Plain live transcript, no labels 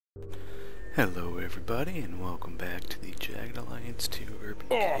Hello everybody and welcome back to the Jagged Alliance 2 Urban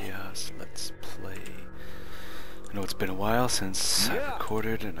Chaos Let's Play. I know it's been a while since I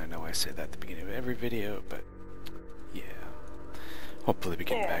recorded, and I know I say that at the beginning of every video, but yeah. Hopefully we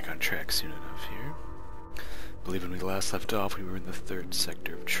get back on track soon enough here. I believe when we last left off we were in the 3rd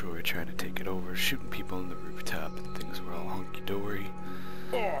sector of Troy trying to take it over, shooting people on the rooftop, and things were all hunky-dory.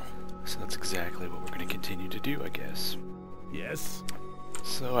 So that's exactly what we're going to continue to do, I guess. Yes.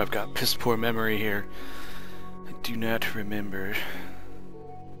 So I've got piss poor memory here. I do not remember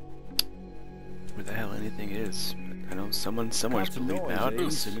where the hell anything is. I know someone somewhere's bleeding out, I'm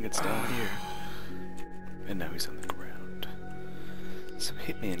assuming it's down here. And now he's on the ground. So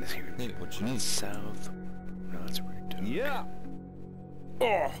Hitman is here. What you need? South. No, that's where we're doing. Yeah.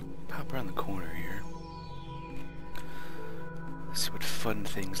 Pop around the corner here. See what fun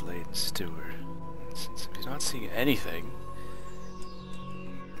things lay in store. Since he's not seeing anything,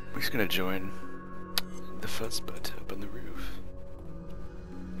 we're just gonna join the fuzzbutt up on the roof.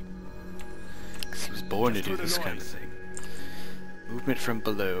 Cause he was born to do this kind of thing. Movement from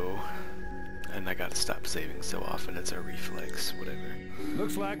below. And I gotta stop saving so often, it's a reflex, whatever.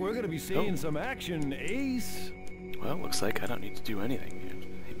 Looks like we're gonna be seeing some action, Ace. Well, looks like I don't need to do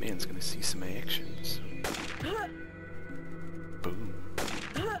anything. Hitman's gonna see some actions. Boom.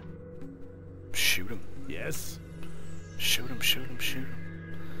 Shoot him. Yes. Shoot him, shoot him, shoot him.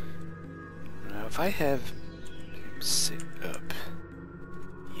 Now, if I have him sit up,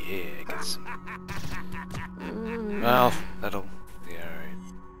 yeah, get some. Well, that'll be alright.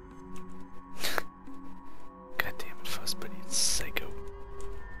 God damn it, Fuzzbutt, you psycho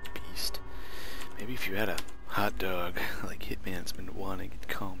beast. Maybe if you had a hot dog, like Hitman's been wanting, it'd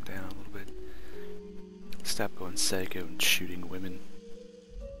calm down a little bit. Stop going psycho and shooting women.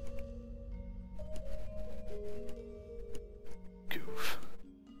 Goof.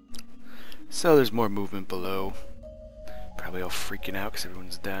 So there's more movement below. Probably all freaking out because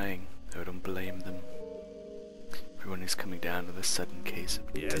everyone's dying. I don't blame them. Everyone is coming down with a sudden case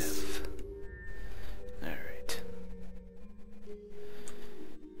of death. Alright.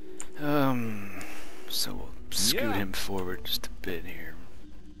 So we'll scoot him forward just a bit here.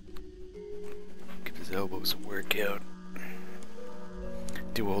 Give his elbows a workout.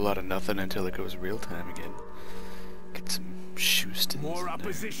 Do a whole lot of nothing until it goes real time again. Get some shoestins. More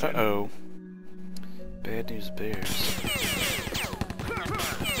opposition. Uh-oh. Bad news bears.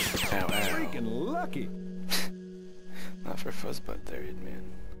 Ow, ow. Freaking lucky. Not for Fuzzbutt there, Hitman.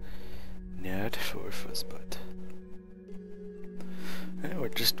 Not for Fuzzbutt. Yeah,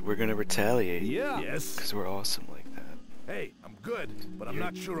 we're gonna retaliate. Yeah. Yes. Because we're awesome like that. Hey, I'm good, but I'm You're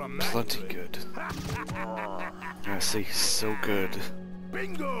not sure I'm that plenty good. I see, so good.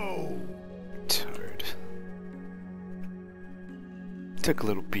 Bingo! Turd. Took a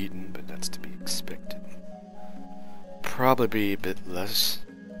little beating, but that's to be expected. Probably be a bit less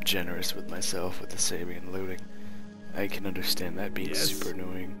generous with myself with the saving and loading. I can understand that being super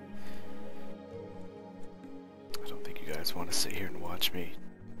annoying. I don't think you guys want to sit here and watch me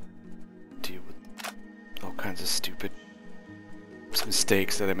deal with all kinds of stupid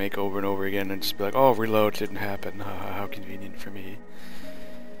mistakes that I make over and over again and just be like, oh, reload didn't happen, how convenient for me.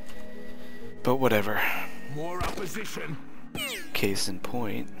 But whatever. More opposition. Case in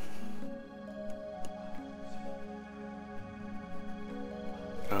point.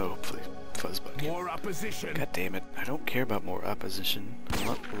 Oh, please, Fuzzbutt. More opposition. God damn it, I don't care about more opposition. I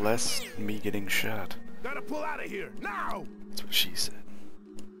want less me getting shot. Gotta pull out of here now. That's what she said.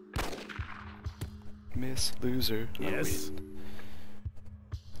 Miss loser. Yes.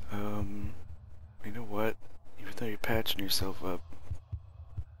 You know what? Even though you're patching yourself up,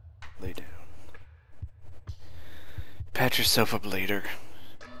 lay down. Patch yourself up later.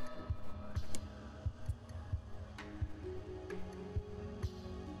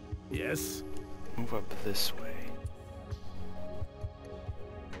 Yes. Move up this way.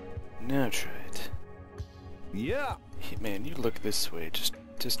 Now try it. Yeah. Hey, man, you look this way, just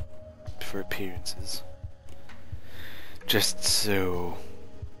for appearances. Just so...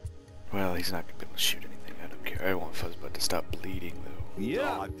 Well, he's not gonna be able to shoot anything, I don't care. I want Fuzzbutt to stop bleeding, though.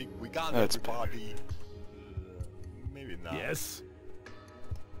 Yeah. I think we got That's everybody. Maybe not. Yes.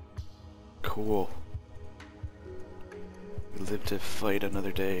 Cool. We live to fight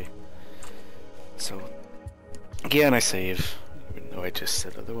another day. So, again, I save. Even though I just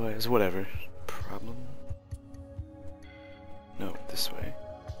said otherwise. Whatever. Problem? No, this way.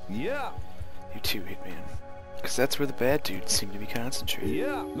 Yeah. You too, Hitman. Because that's where the bad dudes seem to be concentrated.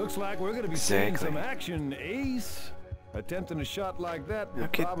 Yeah. Looks like we're gonna be seeing some action, Ace. Attempting a shot like that will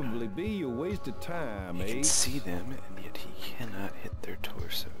probably be a waste of time, He can Ace. see them, and yet he cannot hit their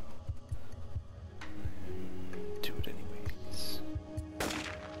torso.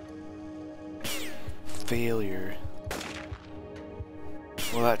 failure.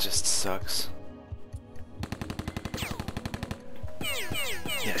 Well, that just sucks.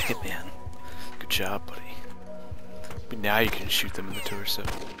 Yeah, Hitman. Good job, buddy. But now you can shoot them in the torso.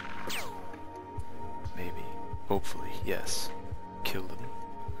 Maybe. Hopefully, yes. Kill them.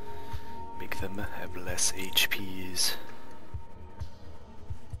 Make them have less HPs.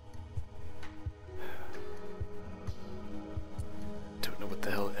 Don't know what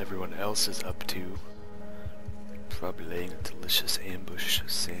the hell everyone else is up to. Probably laying a delicious ambush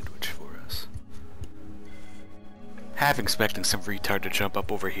sandwich for us. Half expecting some retard to jump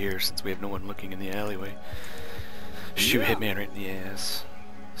up over here since we have no one looking in the alleyway. Shoot Hitman right in the ass.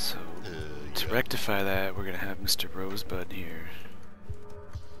 So, to rectify that, we're gonna have Mr. Rosebud here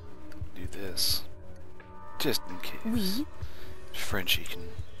do this. Just in case. Oui. Frenchie can...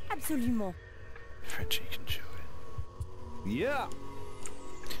 Absolument. Frenchie can show it. Yeah.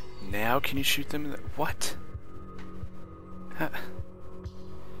 Now can you shoot them in the... What? Huh.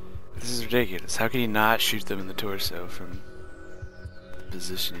 This is ridiculous. How can you not shoot them in the torso from the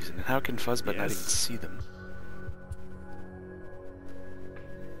position he's in? And how can Fuzzbutt not even see them?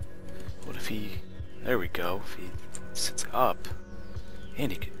 What if he... There we go. If he sits up,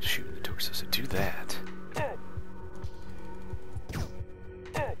 and he can shoot in the torso, so do that.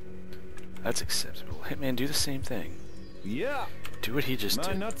 That's acceptable. Hitman, do the same thing. Yeah. Do what he just My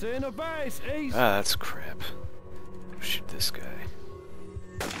did. nuts are in a vice, Ace. Ah, that's crap. Shoot this guy.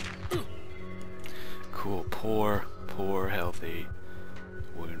 Cool. Poor, healthy,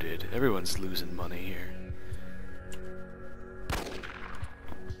 wounded. Everyone's losing money here.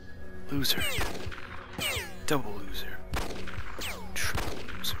 Loser. Double loser. Triple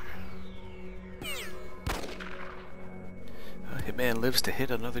loser. Hitman lives to hit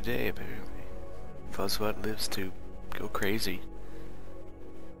another day, apparently. Fuzzbutt lives to go crazy.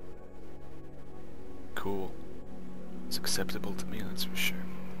 Cool. It's acceptable to me, that's for sure.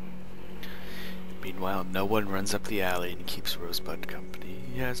 Meanwhile, no one runs up the alley and keeps Rosebud company.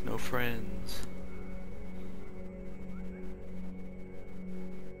 He has no friends.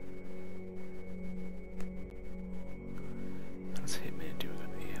 How's Hitman doing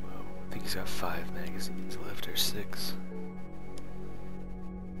on the ammo? I think he's got 5 magazines left, or 6.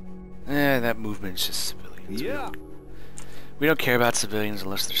 That movement's just civilians. Yeah. We don't care about civilians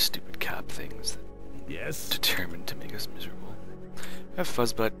unless they're stupid cop things that Yes. determined to make us miserable. Have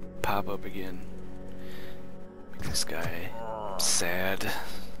Fuzzbutt pop up again. Make this guy sad.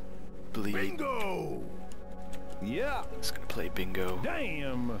 Bleed. Bingo. Yeah. He's gonna play bingo.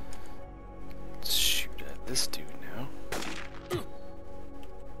 Damn. Let's shoot at this dude now.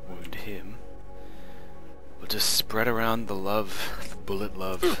 Wound him. We'll just spread around the love, the bullet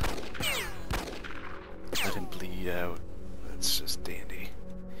love. Let him bleed out. That's just dandy.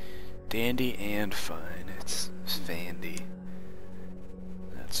 Dandy and fine. It's fandy.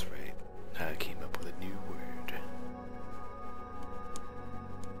 That's right. I came up with a new word.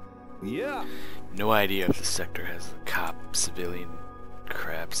 Yeah. No idea if the sector has the cop, civilian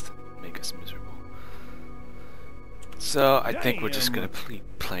craps that make us miserable. So I think we're just gonna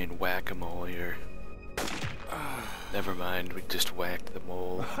plain whack-a-mole here. Never mind, we just whacked the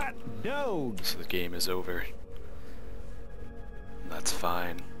mole. Hot dog. So the game is over. That's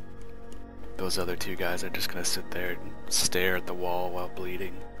fine. Those other 2 guys are just gonna sit there and stare at the wall while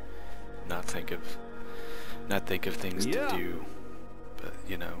bleeding. Not think of things to do. But,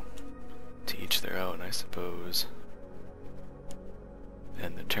 you know, to each their own, I suppose.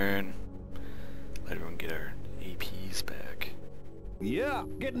 End the turn. Let everyone get our APs back. Yeah.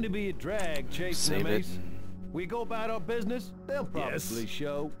 Getting to be a drag chasing Save them, it Ace. and We go about our business, they'll probably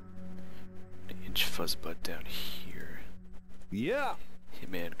show. inch Fuzzbutt down here. Yeah.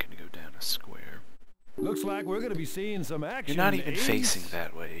 Hitman can go down a square. Looks like we're gonna be seeing some action. You're not even Ace. facing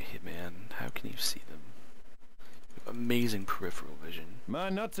that way, Hitman. How can you see them? You have amazing peripheral vision. My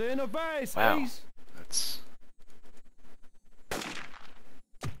nuts are in a vice, Wow. Ace. That's...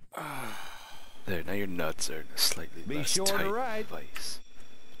 There, now your nuts are in a slightly Be less sure to tight write. vice.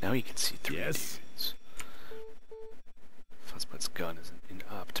 Now you can see 3 Yes. dudes. Fuzzbutt's gun isn't in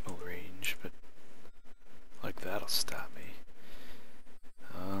optimal range, but like that'll stop me.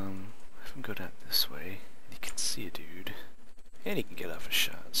 If I go down this way, he can see a dude, and he can get off a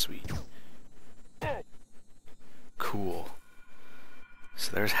shot. Sweet. Cool.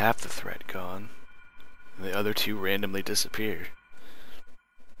 So there's half the threat gone. And the other 2 randomly disappeared.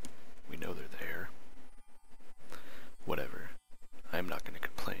 We know they're there. Whatever. I'm not gonna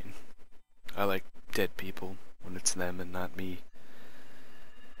complain. I like dead people when it's them and not me.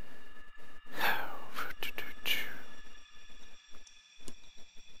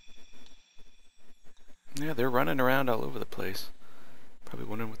 Yeah, they're running around all over the place. Probably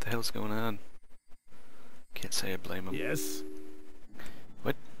wondering what the hell's going on. Can't say I blame them. Yes.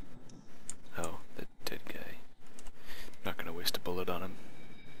 What? Oh, the dead guy. Not gonna waste a bullet on him.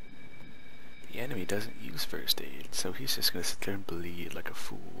 The enemy doesn't use first aid, so he's just gonna sit there and bleed like a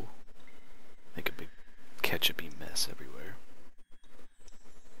fool. Make a big ketchup-y mess everywhere.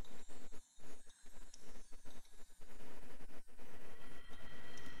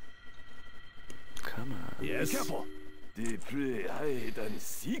 Come on. Yes. Yeah,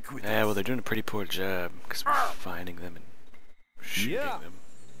 well, they're doing a pretty poor job, because we're finding them and shooting them.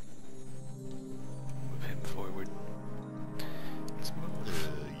 Move him forward. Let's move.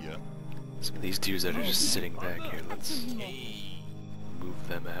 Yeah. Some of these dudes that are just sitting back here, let's move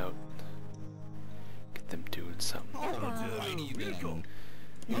them out. Get them doing something.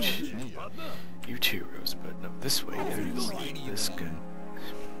 You two, Rosebud. No, this way, guys. This guy.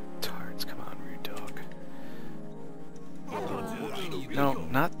 Tards, come on, rude dog. No,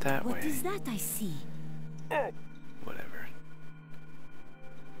 not that way. What is that I see? Whatever.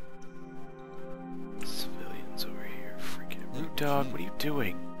 Civilians over here. Freaking rude dog, what are you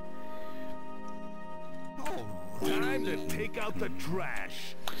doing? Time to take out the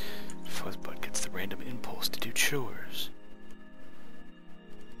trash. Fuzzbud gets the random impulse to do chores.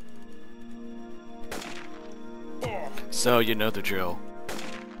 So, you know the drill.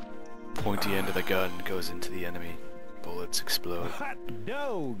 Pointy end of the gun goes into the enemy. Bullets explode. Hot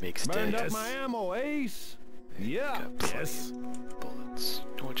dog. Makes Burned dead. up my ammo, Ace. Yeah. Got plenty Yes. of bullets.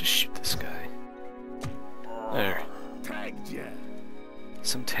 Don't just shoot this guy. There. Tagged ya.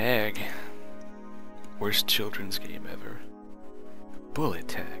 Some tag. Worst children's game ever. Bullet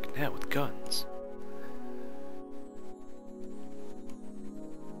tag, now with guns.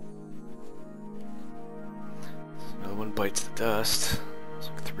 Another one bites the dust. There's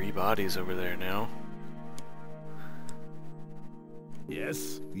like 3 bodies over there now.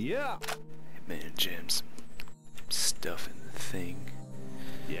 Yes. Yeah. Man, jams stuff in the thing.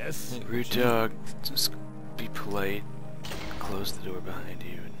 Yes. Rude dog, just be polite. Close the door behind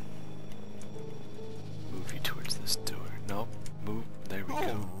you and move you towards this door. Nope, move. There we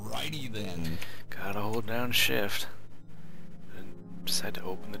go. Alrighty then. Gotta hold down shift. And decide to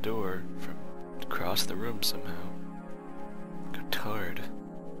open the door from across the room somehow. Got tired.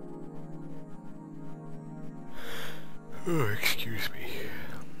 Oh, excuse me.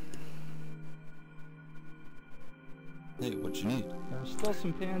 Hey, what you need? There's still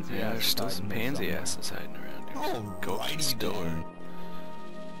some pansy Yeah, there's still asses some hiding pansy somewhere. asses hiding around here. Go to this door.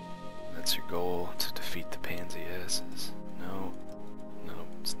 That's your goal, to defeat the pansy asses. No, no,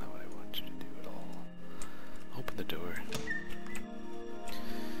 it's not what I want you to do at all. Open the door.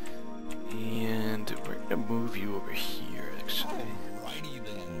 And we're gonna move you over here, actually. Alrighty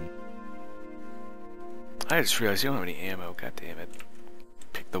then. I just realized you don't have any ammo, god damn it.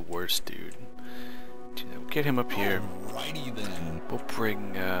 Pick the worst dude. Do that. We'll get him up here. Alrighty then. We'll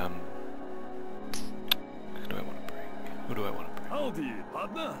bring, who do I want to bring? Who do I want to bring? Howdy,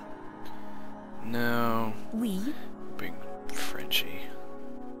 partner. No. Oui. Bring Frenchie.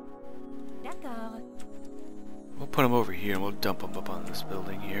 D'accord. We'll put him over here and we'll dump him up on this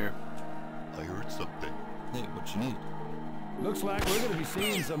building here. I heard something. Hey, what you need? Looks like we're gonna be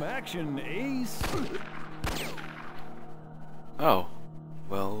seeing some action, Ace. Oh.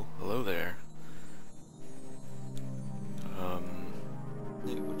 Well, hello there.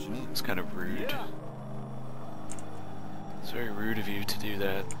 Hey, what you need? It's kind of rude. Yeah. It's very rude of you to do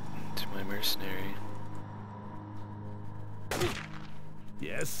that to my mercenary.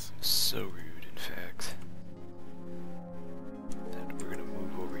 Yes. So rude, in fact. And we're gonna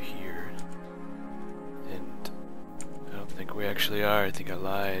move over here. And I don't think we actually are. I think I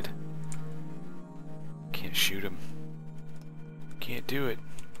lied. Can't shoot him. Can't do it.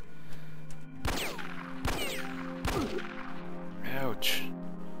 Ouch.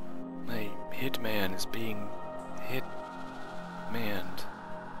 My hitman is being hit-manned.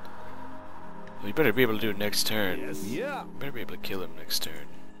 Well, you better be able to do it next turn. Yes. Yeah. Better be able to kill him next turn.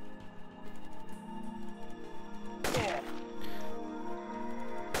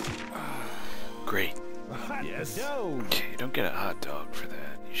 Great. Yes. Okay, you don't get a hot dog for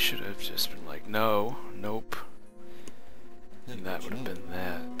that. You should have just been like, no, nope. And that would have been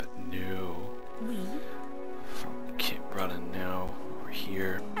that, but no. Oui. Keep running now. Over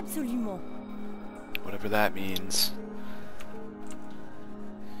here. Absolument. Whatever that means.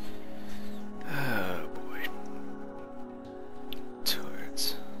 Oh boy.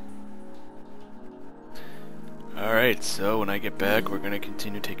 Turds. Alright, so when I get back, we're gonna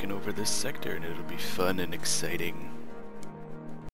continue taking over this sector, and it'll be fun and exciting.